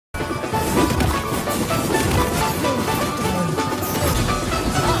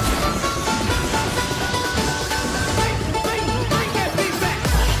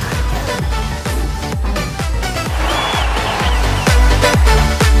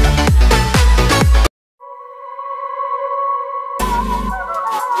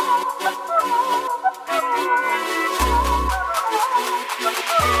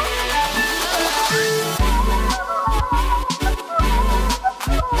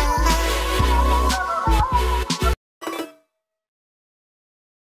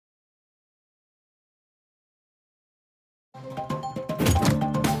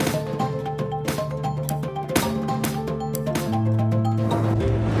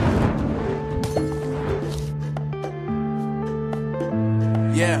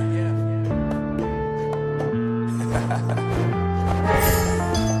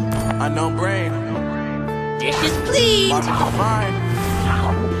mine.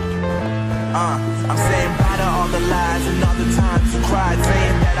 I'm saying bye to all the lies and all the times you cried,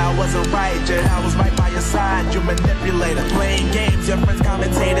 saying that I wasn't right, yet I was right by your side. You manipulator, playing games, your friends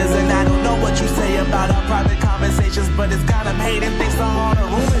commentators, and I don't know what you say about our private conversations, but it's got them hating. Thanks to all the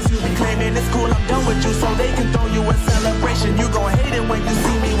rumors you be claiming, it's cool, I'm done with you, so they can throw you a celebration. You gon' hate it when you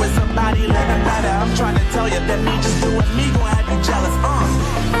see me with somebody living better. I'm trying to tell you that me just doing me gon' have you jealous.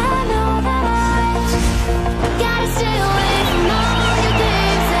 I know that I gotta stay away from all your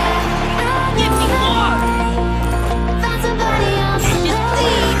games. Find somebody else to love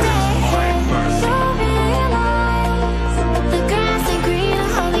you. You'll realize the grass ain't greener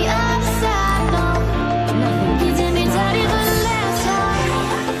on the other side. No, you did me dirty for the last time,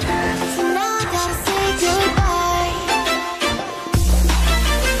 so now I gotta say goodbye. So now I gotta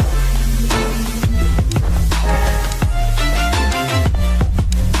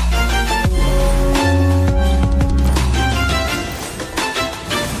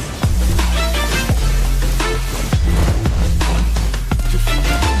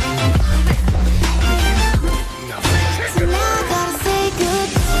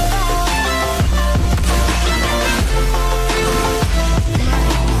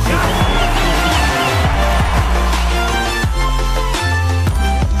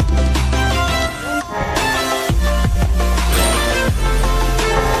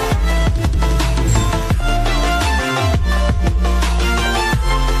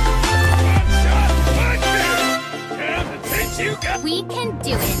say We can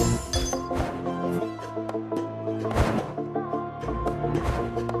do it.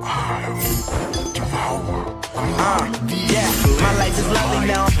 Yeah, my life is lovely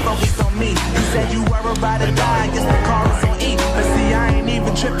now, I'm focused on me. You said you were about to die, I guess the car is on E. But see, I ain't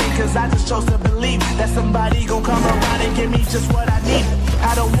even tripping, cause I just chose to believe that somebody gon' come around and give me just what I need.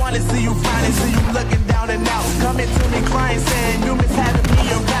 I don't wanna see you finally, see you looking down and out, coming to me crying, saying you miss having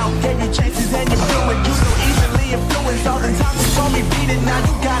me around. Gave you chances and you blew it, you so easily influenced. All the time you told me beat it, now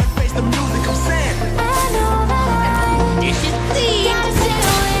you gotta face the music, I'm saying I know that You should see. gotta stay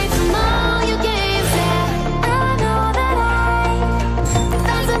away from all your games. I know that I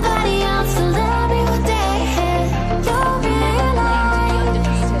found somebody else to love me one day. You'll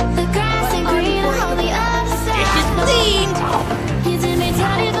realize the grass ain't greener on the other You should side. see. You did me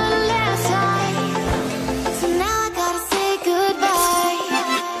dirty for the last time, so now I gotta say goodbye.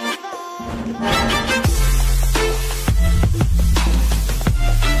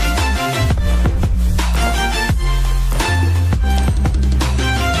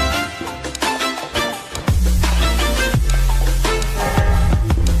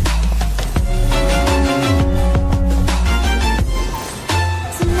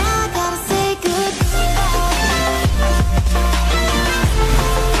 So now I gotta say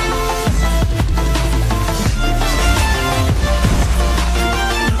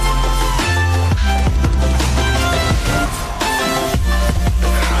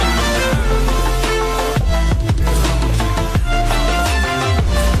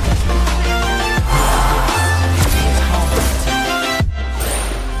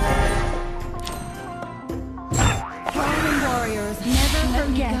Fallen warriors, never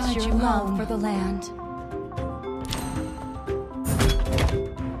forget your love for the land.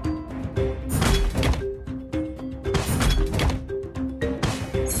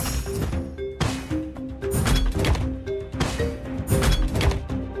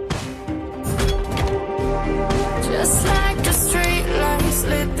 just like the street lights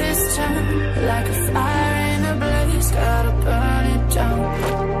lit this town, like a fire in a blaze, gotta burn it down.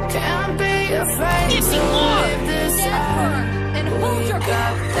 Can't be afraid to live this out. And hold your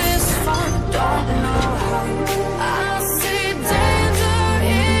Got this far, don't know how. I see danger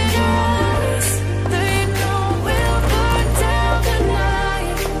in us. They know we'll burn down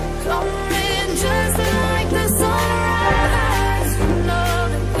tonight. Coming just like the sunrise. You know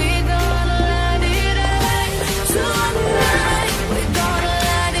that we're gonna light it up tonight. We're gonna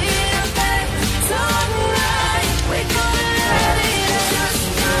light it up tonight. We're gonna light it up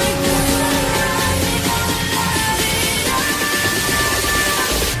tonight. We're gonna light it up.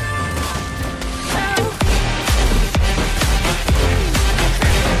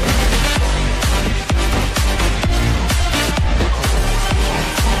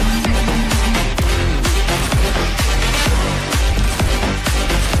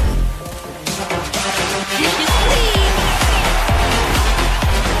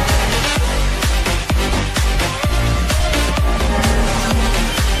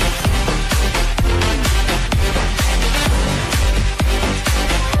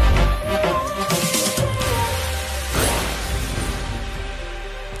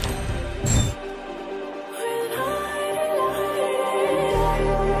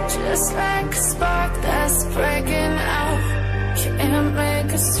 just like a spark that's breaking out. Can't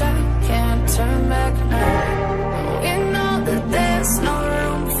make a stop, can't turn back now. We know that there's no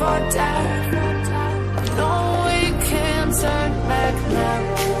room for doubt. No, we can't turn back now.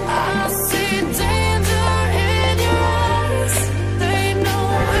 I see danger in your eyes. They know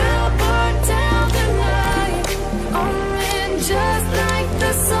we'll burn down the night. Coming just like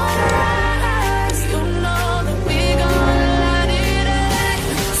the sunrise. You know that we gonna light it up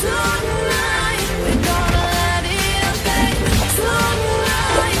tonight. We gonna light it up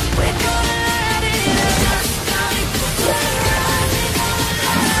tonight. We gonna light it up tonight.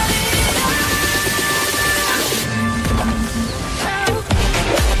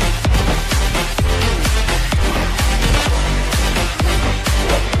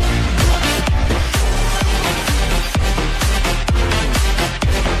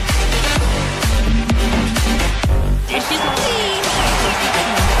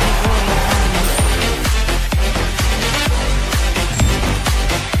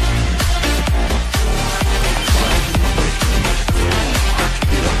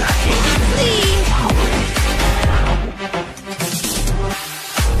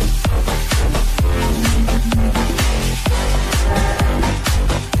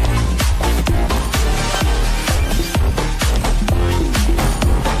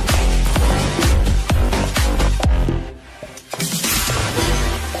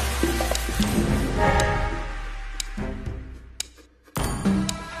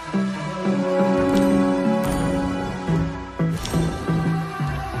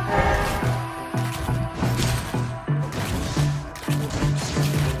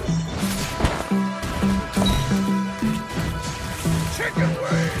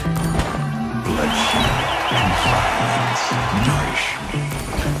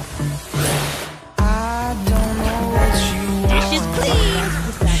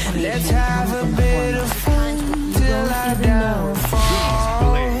 Let's have a bit of fun till I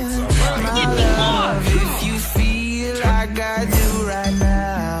downfall. My love, if you feel like I do right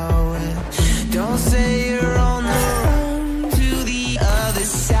now, don't say you're on the run to the other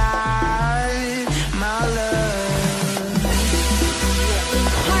side, my love.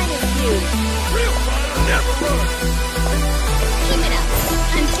 Part of you. Real fun never run. Keep it up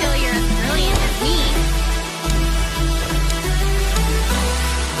until you're as brilliant as me.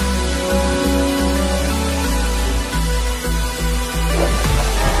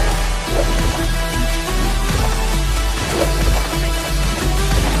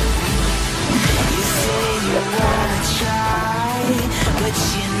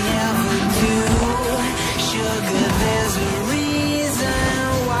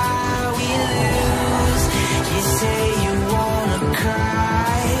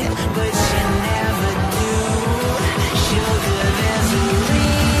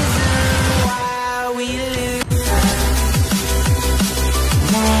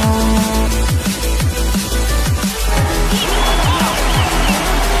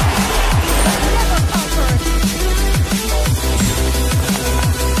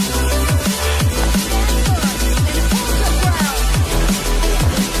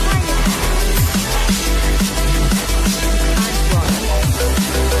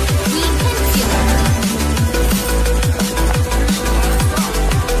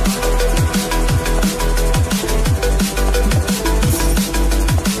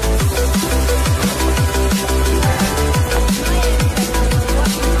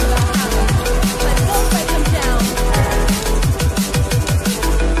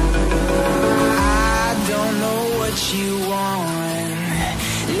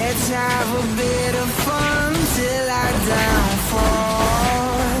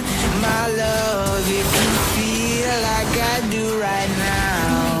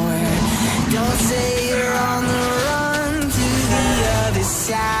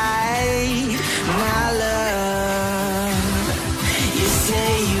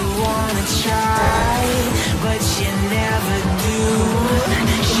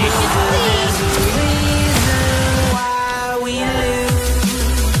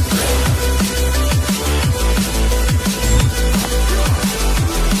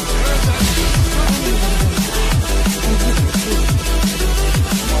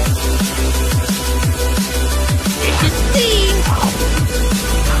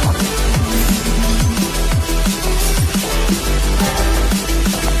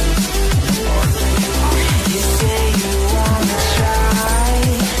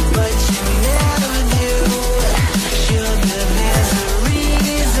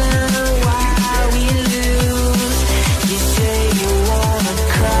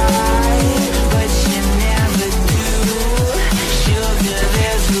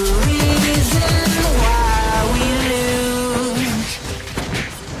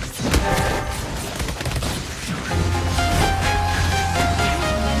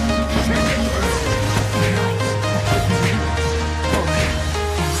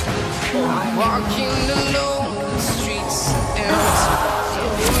 Walking alone, the streets empty.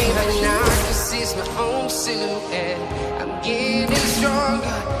 Feel me right now, I can see my own silhouette. I'm getting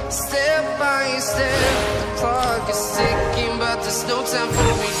stronger, step by step. The clock is ticking, but there's no time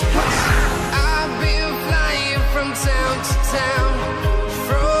for me. I've been flying from town to town,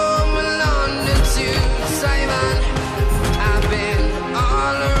 from London to Taiwan. I've been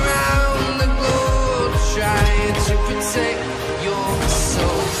all around the globe, trying to protect your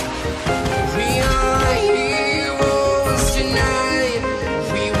soul. We are heroes tonight.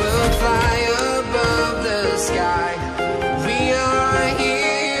 We will fly above the sky. We are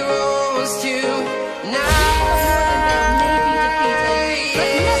heroes tonight.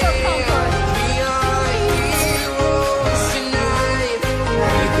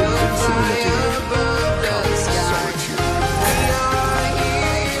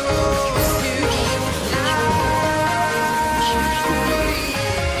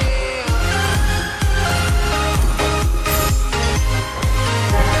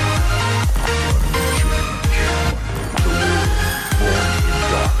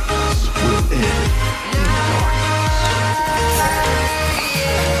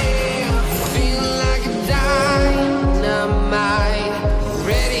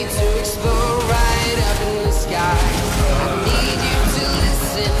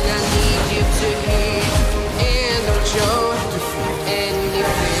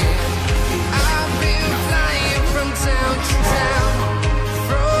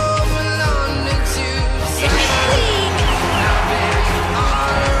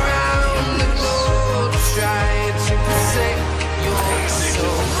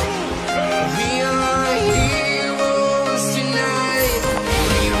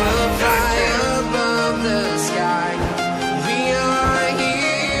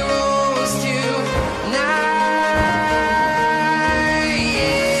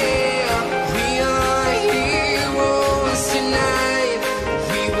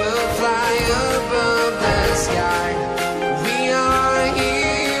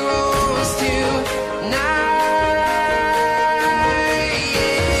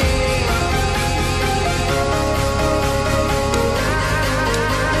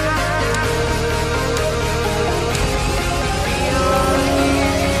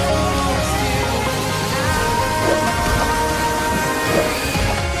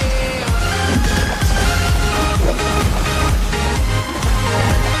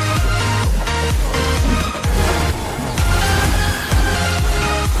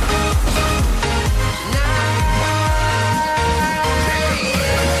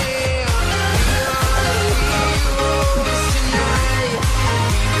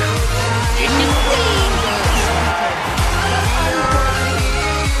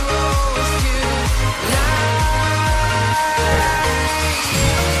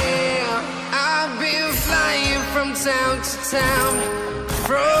 Town,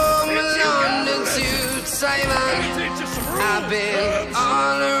 from London to Taiwan. I've been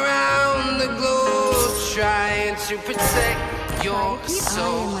all around the globe, trying to protect your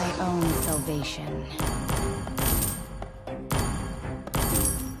soul. I am my own salvation.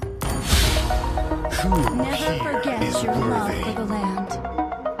 Never forget your love for the land.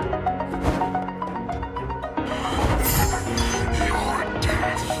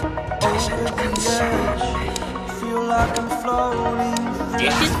 Like I'm floating.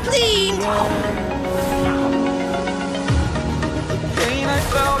 Dishes, please. The pain I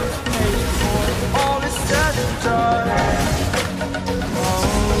felt is paid for. All is said and done.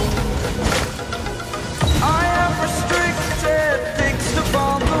 I am restricted, fixed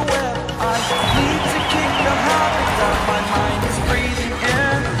upon the web. I need to kick the habit that my mind is breathing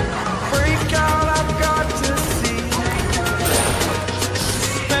in. Break out, I've got to see.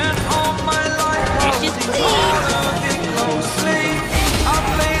 Spent all my life Dishes, please.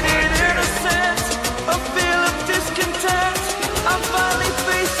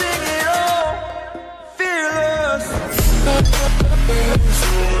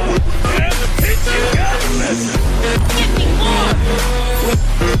 Give me more!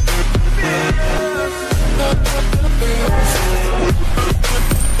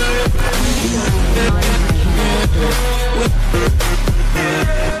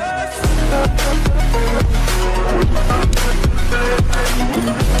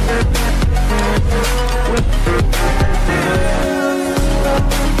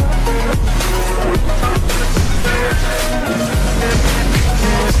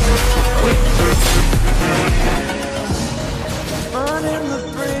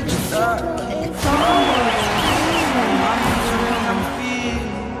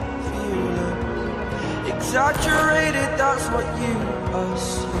 Exaggerated, that's what you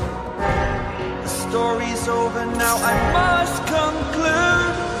assume. is over now, I must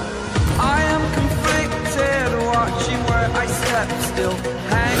conclude. I am conflicted, watching where I step still,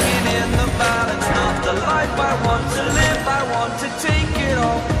 hanging in the balance. Not the life I want to live, I want to take it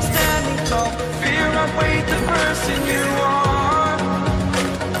all. Standing tall, fear outweighed the person you are.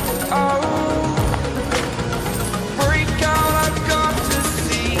 Oh, break out, I've got to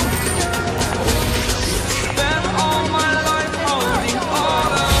see. Spent all my life holding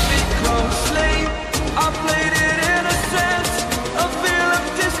all of it closely. I played it in a sense, a feel of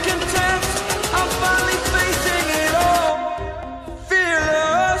discontent. I'm finally facing it all,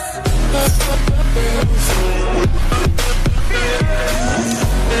 fearless.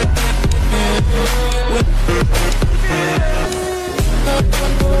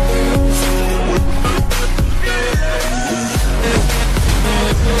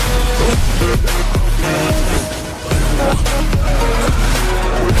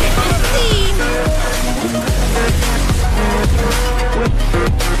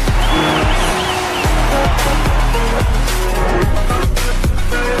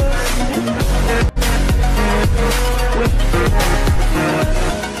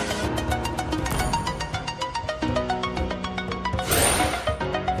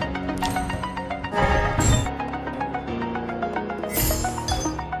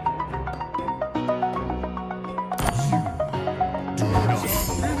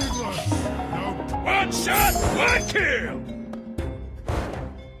 One shot, one kill!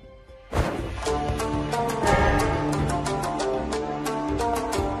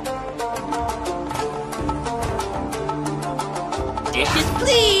 Dishes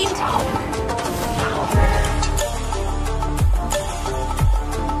cleaned.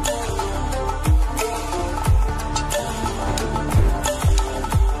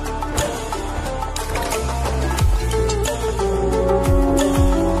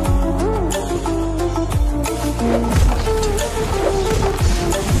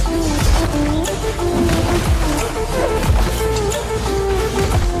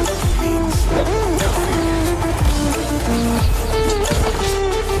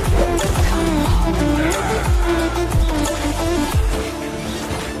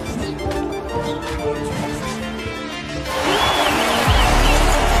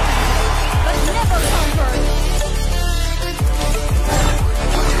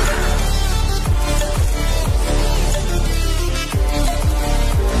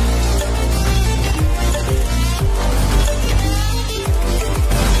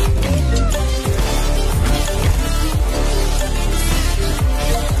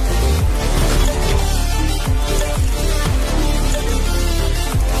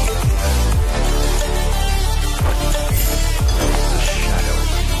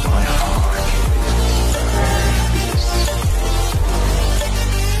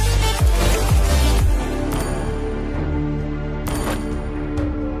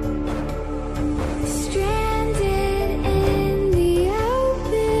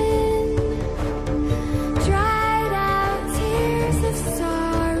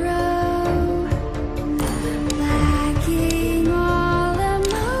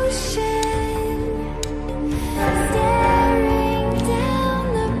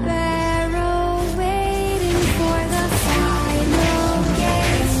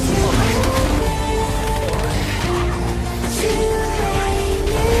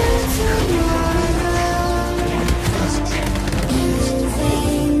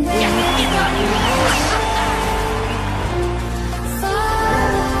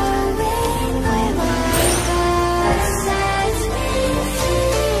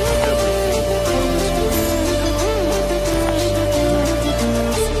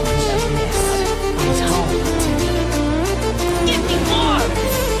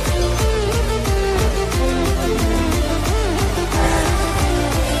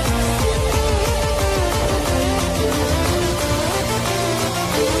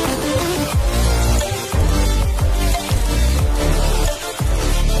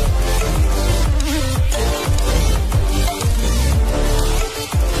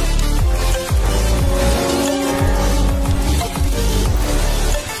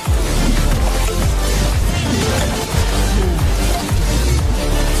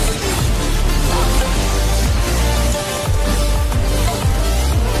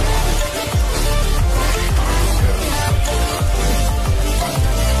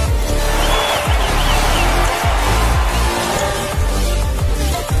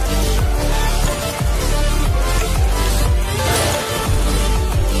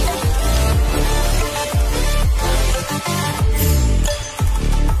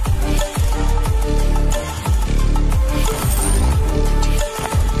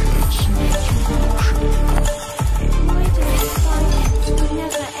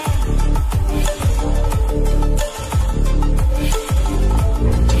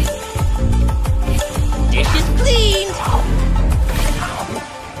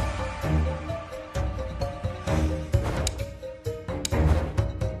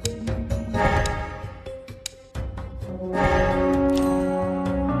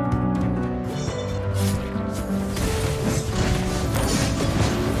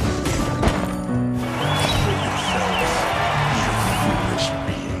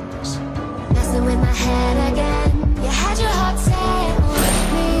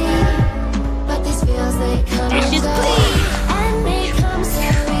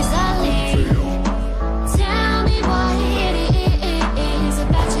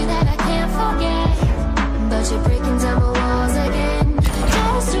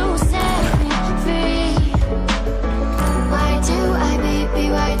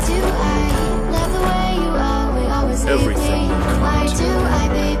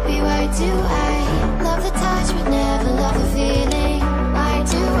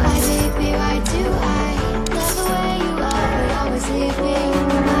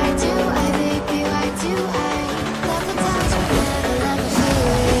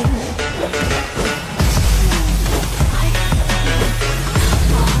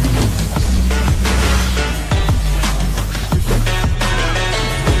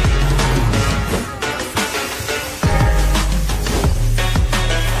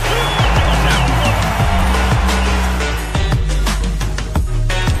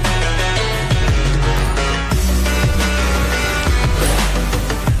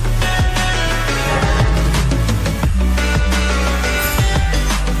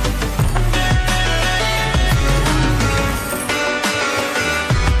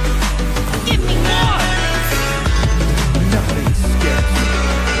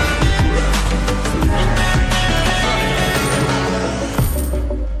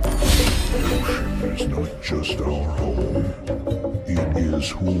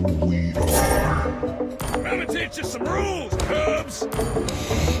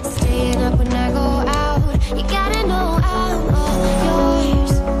 Get up